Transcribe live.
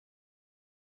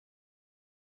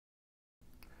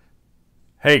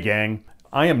Hey gang,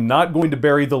 I am not going to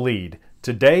bury the lead.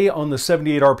 Today on the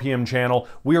 78 RPM channel,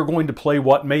 we are going to play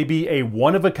what may be a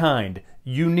one-of-a-kind,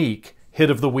 unique hit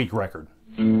of the week record.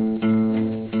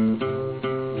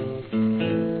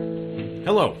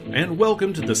 Hello, and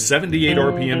welcome to the 78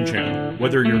 RPM channel.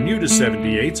 Whether you're new to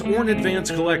 78s or an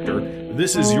advanced collector,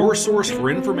 this is your source for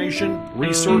information,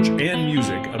 research, and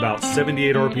music about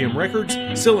 78 RPM records,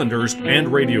 cylinders,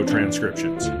 and radio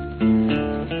transcriptions.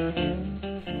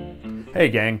 Hey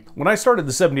gang, when I started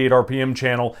the 78 RPM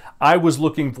channel, I was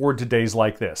looking forward to days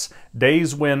like this.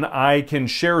 Days when I can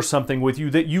share something with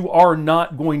you that you are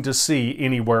not going to see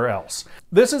anywhere else.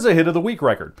 This is a hit of the week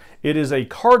record. It is a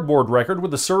cardboard record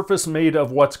with a surface made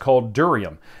of what's called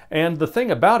durium. And the thing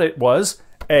about it was,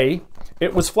 A,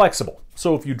 it was flexible.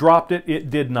 So if you dropped it, it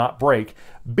did not break.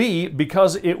 B,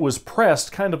 because it was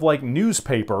pressed kind of like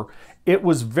newspaper, it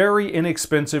was very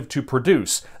inexpensive to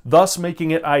produce, thus making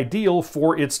it ideal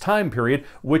for its time period,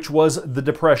 which was the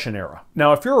Depression era.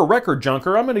 Now, if you're a record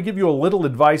junker, I'm going to give you a little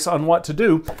advice on what to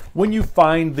do when you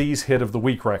find these hit of the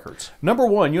week records. Number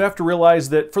one, you have to realize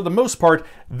that for the most part,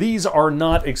 these are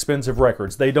not expensive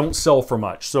records. They don't sell for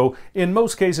much. So in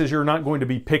most cases, you're not going to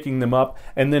be picking them up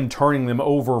and then turning them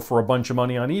over for a bunch of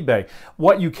money on eBay.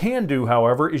 What you can do,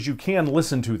 however, is you can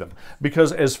listen to them.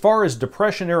 Because as far as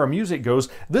Depression era music goes,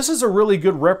 this is a really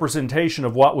good representation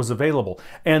of what was available.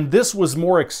 And this was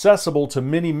more accessible to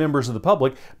many members of the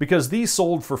public because these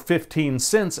sold for 15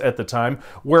 cents at the time,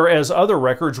 whereas other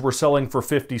records were selling for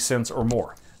 50 cents or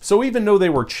more. So even though they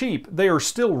were cheap, they are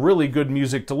still really good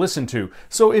music to listen to.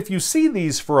 So if you see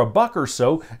these for $1 or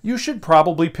so, you should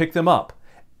probably pick them up.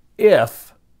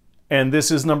 If, and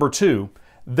this is number two,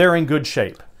 they're in good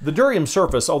shape. The durium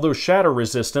surface, although shatter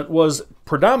resistant, was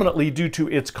predominantly due to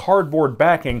its cardboard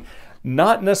backing,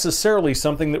 not necessarily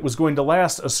something that was going to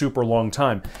last a super long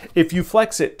time. If you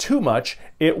flex it too much,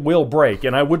 it will break.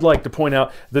 And I would like to point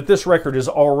out that this record is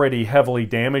already heavily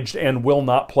damaged and will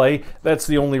not play. That's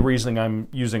the only reason I'm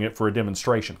using it for a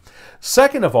demonstration.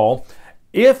 Second of all,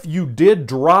 if you did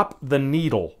drop the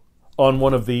needle on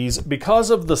one of these, because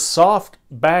of the soft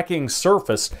backing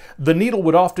surface, the needle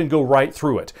would often go right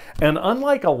through it. And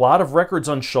unlike a lot of records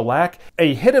on shellac,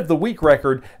 a hit of the week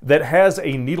record that has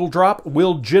a needle drop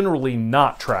will generally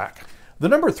not track. The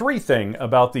number three thing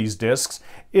about these discs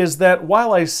is that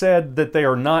while I said that they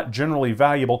are not generally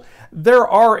valuable, there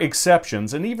are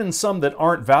exceptions, and even some that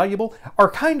aren't valuable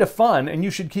are kind of fun, and you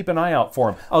should keep an eye out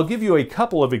for them. I'll give you a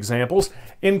couple of examples,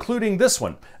 including this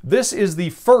one. This is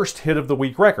the first hit of the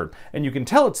week record, and you can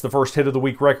tell it's the first hit of the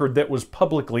week record that was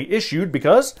publicly issued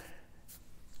because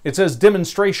it says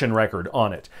demonstration record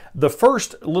on it. The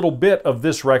first little bit of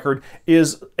this record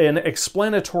is an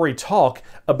explanatory talk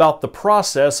about the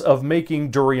process of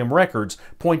making durium records,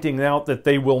 pointing out that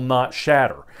they will not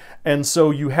shatter. And so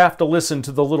you have to listen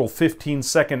to the little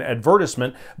 15-second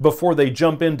advertisement before they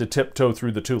jump in to tiptoe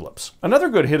through the tulips. Another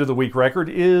good hit of the week record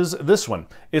is this one.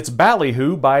 It's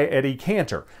Ballyhoo by Eddie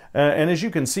Cantor. And as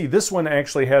you can see, this one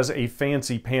actually has a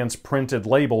fancy pants printed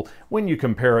label when you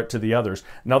compare it to the others.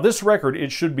 Now this record,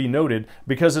 it should be noted,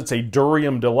 because it's a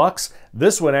Durium Deluxe,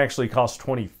 this one actually costs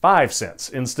 25 cents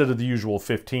instead of the usual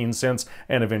 15 cents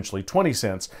and eventually 20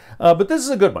 cents. But this is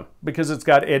a good one because it's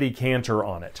got Eddie Cantor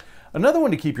on it. Another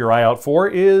one to keep your eye out for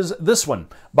is this one,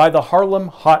 by the Harlem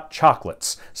Hot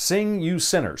Chocolates, Sing You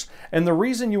Sinners. And the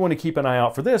reason you want to keep an eye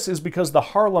out for this is because the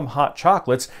Harlem Hot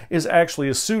Chocolates is actually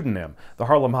a pseudonym. The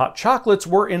Harlem Hot Chocolates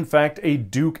were in fact a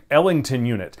Duke Ellington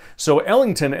unit. So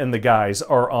Ellington and the guys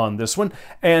are on this one,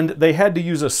 and they had to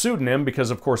use a pseudonym because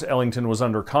of course Ellington was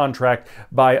under contract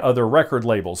by other record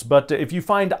labels. But if you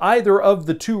find either of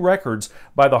the two records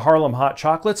by the Harlem Hot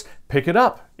Chocolates, pick it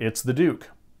up. It's the Duke.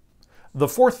 The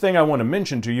fourth thing I want to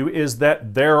mention to you is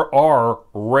that there are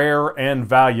rare and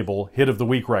valuable hit of the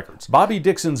week records. Bobby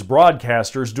Dixon's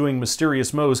Broadcasters Doing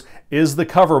Mysterious Mo's is the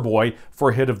cover boy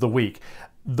for hit of the week.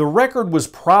 The record was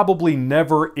probably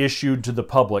never issued to the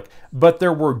public, but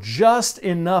there were just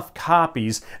enough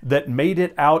copies that made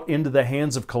it out into the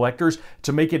hands of collectors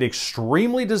to make it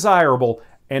extremely desirable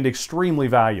and extremely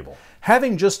valuable.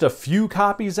 Having just a few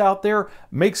copies out there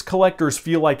makes collectors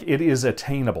feel like it is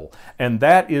attainable, and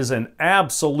that is an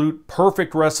absolute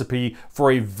perfect recipe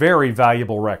for a very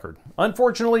valuable record.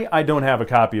 Unfortunately, I don't have a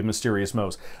copy of Mysterious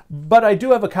Mo's, but I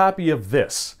do have a copy of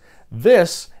this.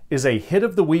 This is a hit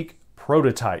of the week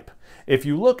prototype. If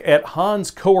you look at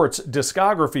Hans Koert's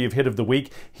discography of Hit of the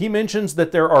Week, he mentions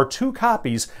that there are 2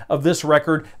 copies of this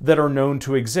record that are known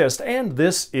to exist, and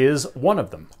this is one of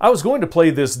them. I was going to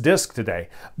play this disc today,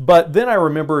 but then I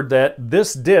remembered that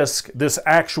this disc, this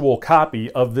actual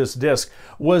copy of this disc,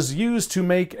 was used to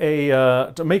make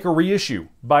a reissue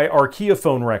by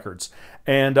Archaeophone Records.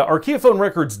 And Archaeophone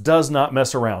Records does not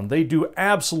mess around. They do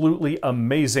absolutely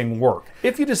amazing work.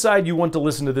 If you decide you want to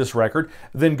listen to this record,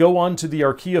 then go on to the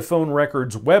Archaeophone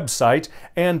Records website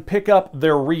and pick up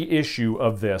their reissue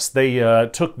of this. They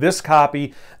took this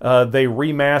copy, they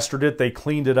remastered it, they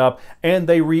cleaned it up, and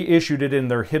they reissued it in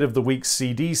their Hit of the Week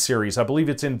CD series. I believe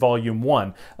it's in volume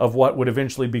 1 of what would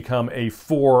eventually become a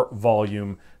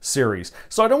 4-volume series.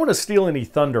 So I don't want to steal any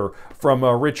thunder from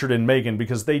Richard and Megan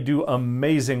because they do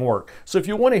amazing work. So if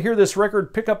you want to hear this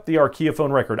record, pick up the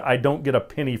Archaeophone record. I don't get a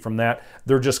penny from that.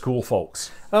 They're just cool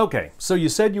folks. Okay, so you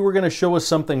said you were going to show us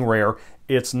something rare.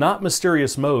 It's not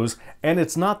Mysterious Moe's, and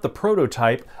it's not the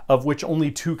prototype of which only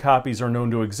 2 copies are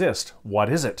known to exist. What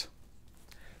is it?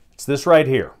 It's this right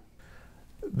here.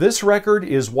 This record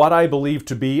is what I believe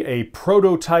to be a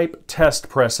prototype test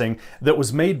pressing that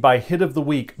was made by Hit of the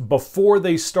Week before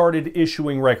they started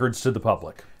issuing records to the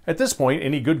public. At this point,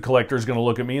 any good collector is going to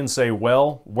look at me and say,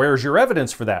 well, where's your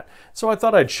evidence for that? So I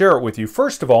thought I'd share it with you.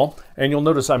 First of all, and you'll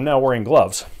notice I'm now wearing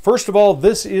gloves. First of all,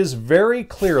 this is very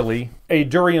clearly a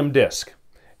durium disc.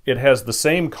 It has the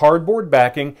same cardboard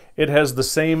backing, it has the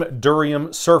same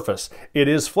durium surface. It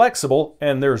is flexible,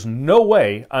 and there's no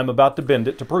way I'm about to bend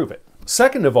it to prove it.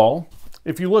 Second of all,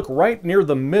 if you look right near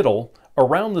the middle,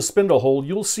 around the spindle hole,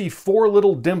 you'll see 4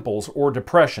 little dimples or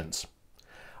depressions.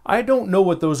 I don't know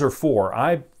what those are for.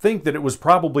 I think that it was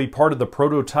probably part of the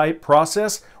prototype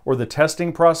process or the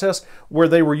testing process where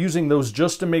they were using those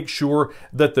just to make sure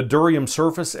that the durium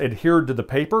surface adhered to the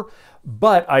paper.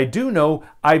 But I do know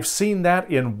I've seen that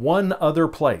in one other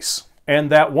place. And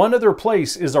that one other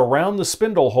place is around the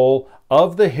spindle hole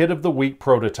of the Hit of the Week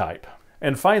prototype.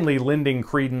 And finally, lending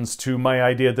credence to my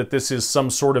idea that this is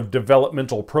some sort of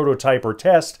developmental prototype or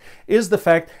test is the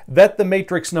fact that the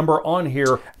matrix number on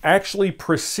here actually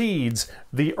precedes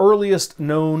the earliest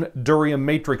known durium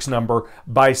matrix number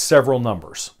by several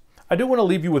numbers. I do want to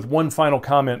leave you with one final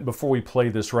comment before we play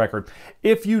this record.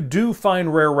 If you do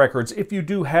find rare records, if you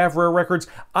do have rare records,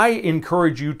 I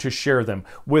encourage you to share them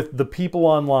with the people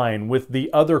online, with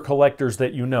the other collectors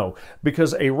that you know,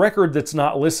 because a record that's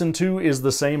not listened to is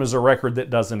the same as a record that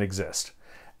doesn't exist.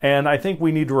 And I think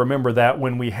we need to remember that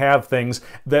when we have things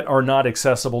that are not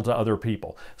accessible to other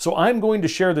people. So I'm going to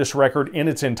share this record in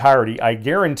its entirety. I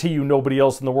guarantee you nobody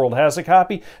else in the world has a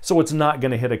copy, so it's not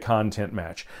going to hit a content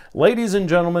match. Ladies and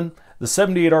gentlemen, the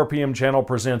 78 RPM channel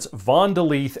presents Vaughn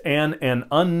DeLeath and an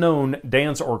unknown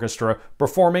dance orchestra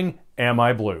performing Am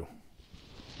I Blue?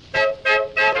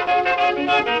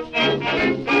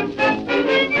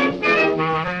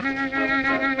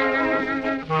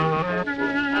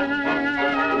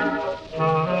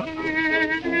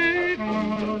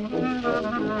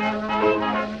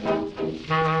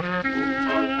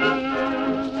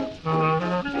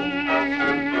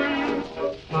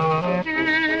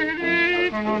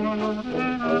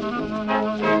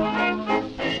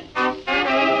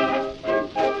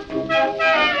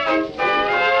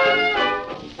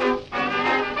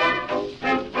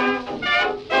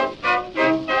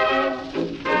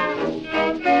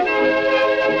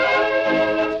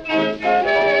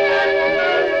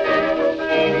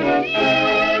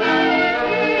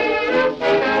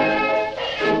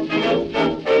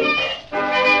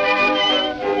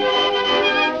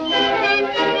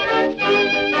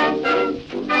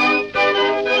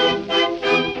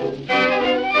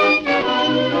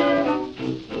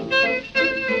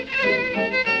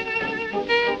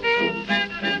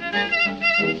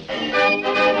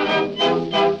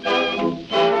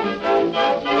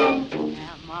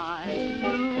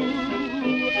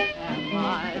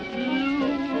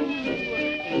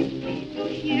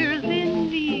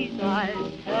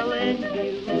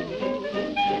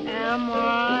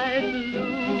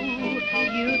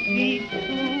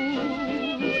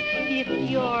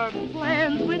 Your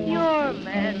plans with your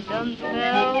man done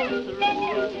fell through.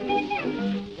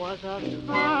 Was a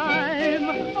time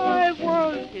I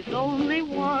was his only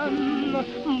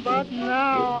one, but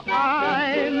now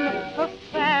I'm a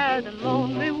sad and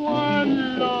lonely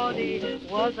one. Lordy,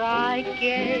 was I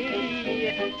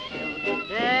gay till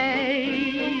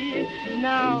today?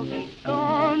 Now he's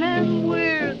gone and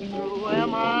we're through.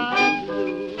 Am I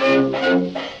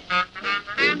blue?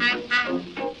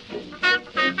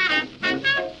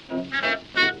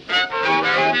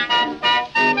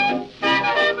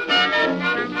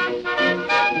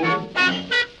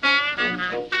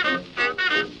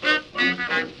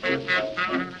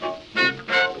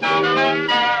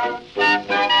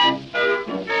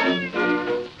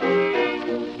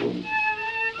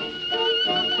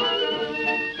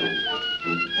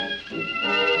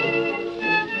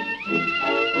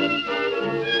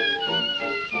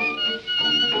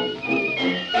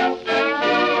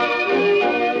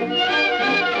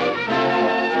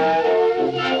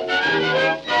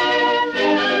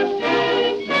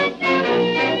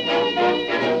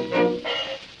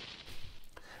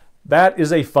 That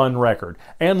is a fun record.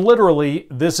 And literally,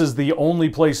 this is the only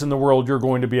place in the world you're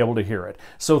going to be able to hear it.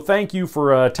 So thank you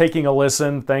for taking a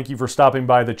listen. Thank you for stopping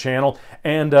by the channel.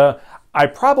 And I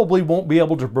probably won't be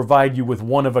able to provide you with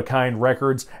one-of-a-kind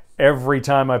records every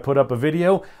time I put up a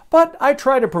video, but I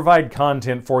try to provide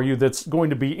content for you that's going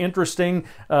to be interesting,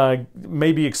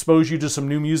 maybe expose you to some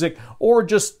new music, or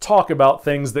just talk about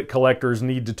things that collectors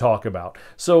need to talk about.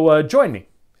 So join me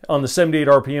on the 78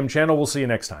 RPM channel. We'll see you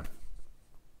next time.